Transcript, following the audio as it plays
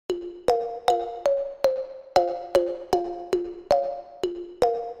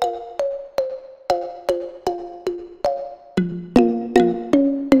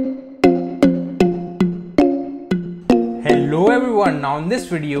Now in this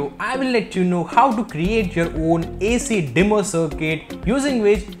video, I will let you know how to create your own AC dimmer circuit using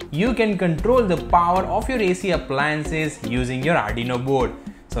which you can control the power of your AC appliances using your Arduino board.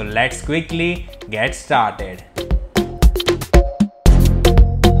 So let's quickly get started.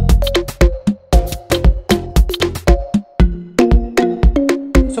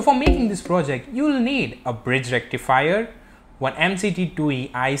 So for making this project, you will need a bridge rectifier, one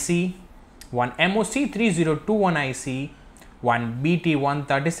MCT2E IC, one MOC3021 IC, one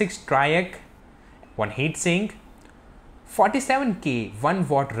BT136 Triac, one heatsink, 47K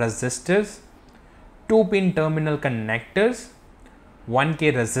 1-watt resistors, 2-pin terminal connectors,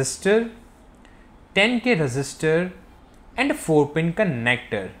 1K resistor, 10K resistor, and a 4-pin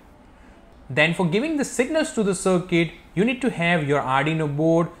connector. Then for giving the signals to the circuit, you need to have your Arduino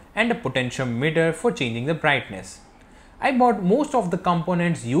board and a potentiometer for changing the brightness. I bought most of the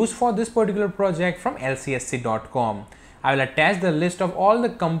components used for this particular project from LCSC.com. I will attach the list of all the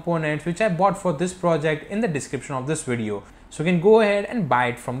components which I bought for this project in the description of this video, so you can go ahead and buy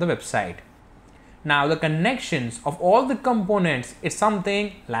it from the website. Now the connections of all the components is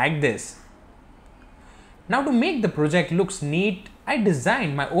something like this. Now to make the project looks neat, I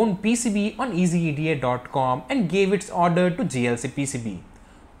designed my own PCB on easyeda.com and gave its order to JLC PCB.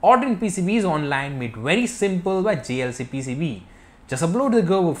 Ordering PCBs online made very simple by JLC PCB. Just upload the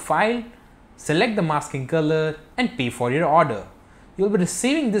Gerber file, select the masking color and pay for your order. You will be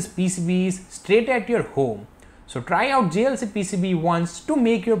receiving these PCBs straight at your home. So try out JLC PCB once to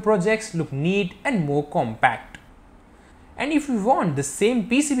make your projects look neat and more compact. And if you want the same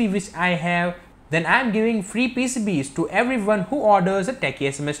PCB which I have, then I am giving free PCBs to everyone who orders a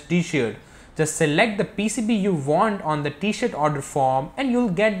techiesms t-shirt. Just select the PCB you want on the t-shirt order form and you'll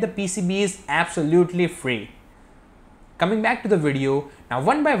get the PCBs absolutely free. Coming back to the video, now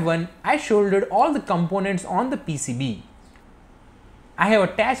one by one I soldered all the components on the PCB. I have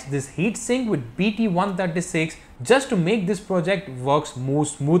attached this heatsink with BT136 just to make this project work more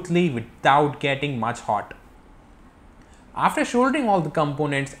smoothly without getting much hot. After soldering all the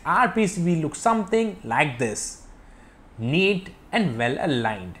components, our PCB looks something like this, neat and well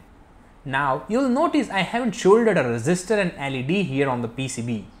aligned. Now you'll notice I haven't soldered a resistor and LED here on the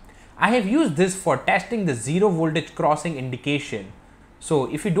PCB. I have used this for testing the zero voltage crossing indication.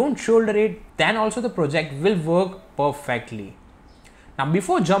 So if you don't solder it, then also the project will work perfectly. Now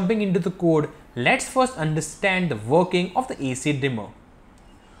before jumping into the code, let's first understand the working of the AC dimmer.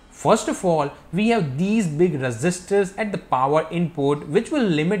 First of all, we have these big resistors at the power input which will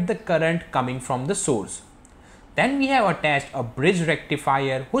limit the current coming from the source. Then we have attached a bridge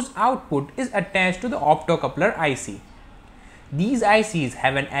rectifier whose output is attached to the optocoupler IC. These ICs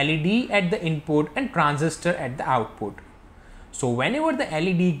have an LED at the input and transistor at the output. So whenever the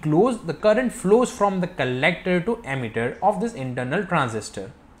LED glows, the current flows from the collector to emitter of this internal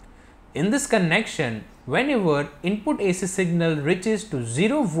transistor. In this connection, whenever input AC signal reaches to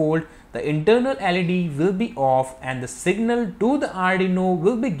 0 volt, the internal LED will be off and the signal to the Arduino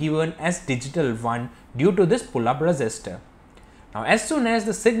will be given as digital 1 due to this pull-up resistor. Now as soon as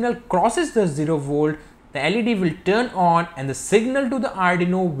the signal crosses the 0 volt, the LED will turn on and the signal to the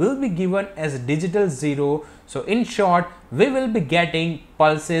Arduino will be given as digital 0. So in short, we will be getting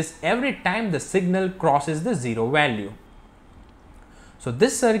pulses every time the signal crosses the 0 value. So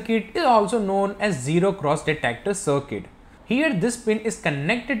this circuit is also known as zero cross detector circuit. Here this pin is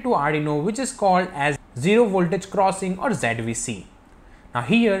connected to Arduino which is called as zero voltage crossing or ZVC. Now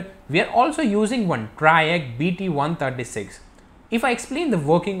here we are also using one Triac BT136. If I explain the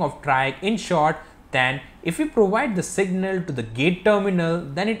working of Triac in short, then if we provide the signal to the gate terminal,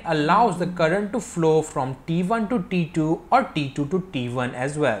 then it allows the current to flow from T1 to T2 or T2 to T1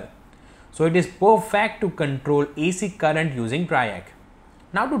 as well. So it is perfect to control AC current using Triac.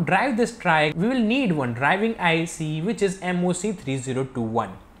 Now to drive this Triac, we will need one driving IC which is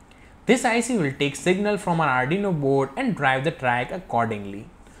MOC3021. This IC will take signal from our Arduino board and drive the Triac accordingly.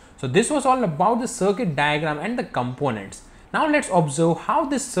 So this was all about the circuit diagram and the components. Now let's observe how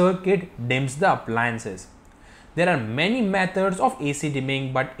this circuit dims the appliances. There are many methods of AC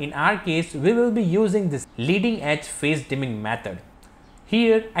dimming, but in our case we will be using this leading edge phase dimming method.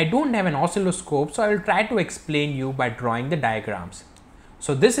 Here I don't have an oscilloscope, so I will try to explain you by drawing the diagrams.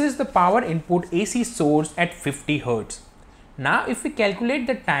 So this is the power input AC source at 50 Hz. Now if we calculate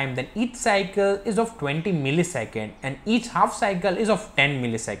the time, then each cycle is of 20 millisecond and each half cycle is of 10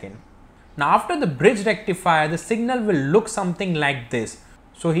 millisecond. Now after the bridge rectifier, the signal will look something like this.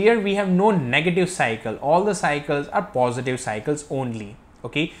 So here we have no negative cycle, all the cycles are positive cycles only.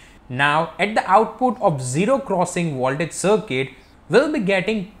 Okay. Now at the output of zero crossing voltage circuit, we'll be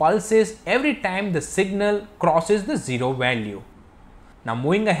getting pulses every time the signal crosses the zero value. Now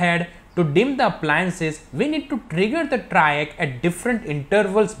moving ahead, to dim the appliances, we need to trigger the Triac at different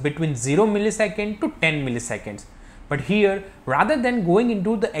intervals between 0 millisecond to 10 milliseconds. But here, rather than going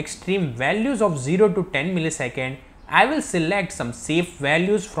into the extreme values of 0 to 10 millisecond, I will select some safe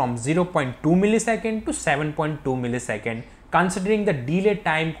values from 0.2 millisecond to 7.2 millisecond, considering the delay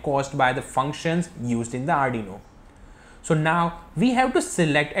time caused by the functions used in the Arduino. So now we have to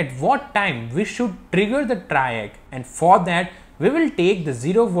select at what time we should trigger the Triac, and for that we will take the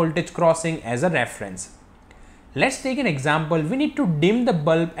 0 voltage crossing as a reference. Let's take an example. We need to dim the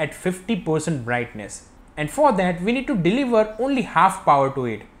bulb at 50% brightness, and for that we need to deliver only half power to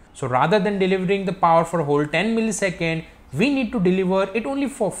it. So rather than delivering the power for a whole 10 millisecond, we need to deliver it only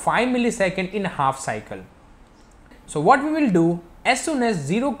for 5 millisecond in a half cycle. So what we will do, as soon as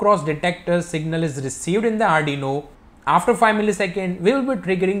 0 cross detector signal is received in the Arduino, after 5 milliseconds, we will be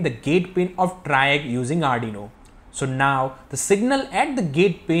triggering the gate pin of Triac using Arduino. So now the signal at the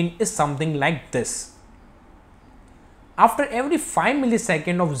gate pin is something like this. After every 5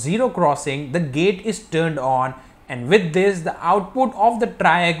 milliseconds of 0 crossing, the gate is turned on, and with this the output of the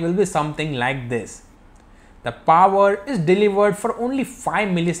Triac will be something like this. The power is delivered for only 5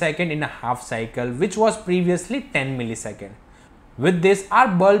 milliseconds in a half cycle, which was previously 10 milliseconds. With this, our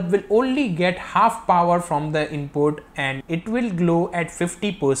bulb will only get half power from the input and it will glow at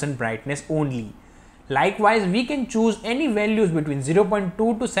 50% brightness only. Likewise, we can choose any values between 0.2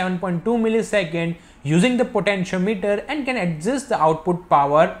 to 7.2 millisecond using the potentiometer and can adjust the output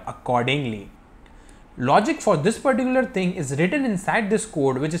power accordingly. Logic for this particular thing is written inside this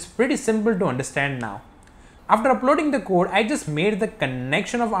code, which is pretty simple to understand now. After uploading the code, I just made the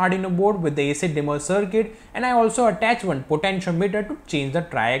connection of Arduino board with the AC dimmer circuit, and I also attached one potentiometer to change the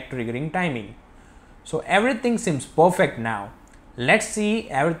Triac triggering timing. So everything seems perfect now. Let's see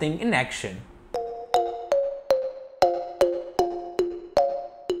everything in action.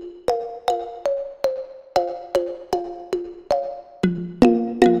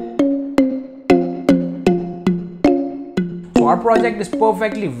 Our project is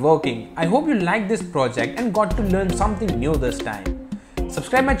perfectly working. I hope you liked this project and got to learn something new this time.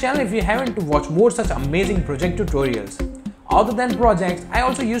 Subscribe my channel if you haven't to watch more such amazing project tutorials. Other than projects, I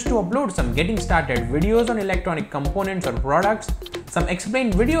also used to upload some getting started videos on electronic components or products, some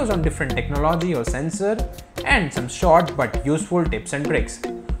explained videos on different technology or sensor, and some short but useful tips and tricks.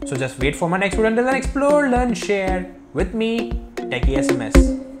 So just wait for my next video. Until then, explore, learn, share with me,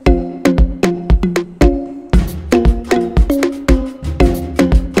 techiesms.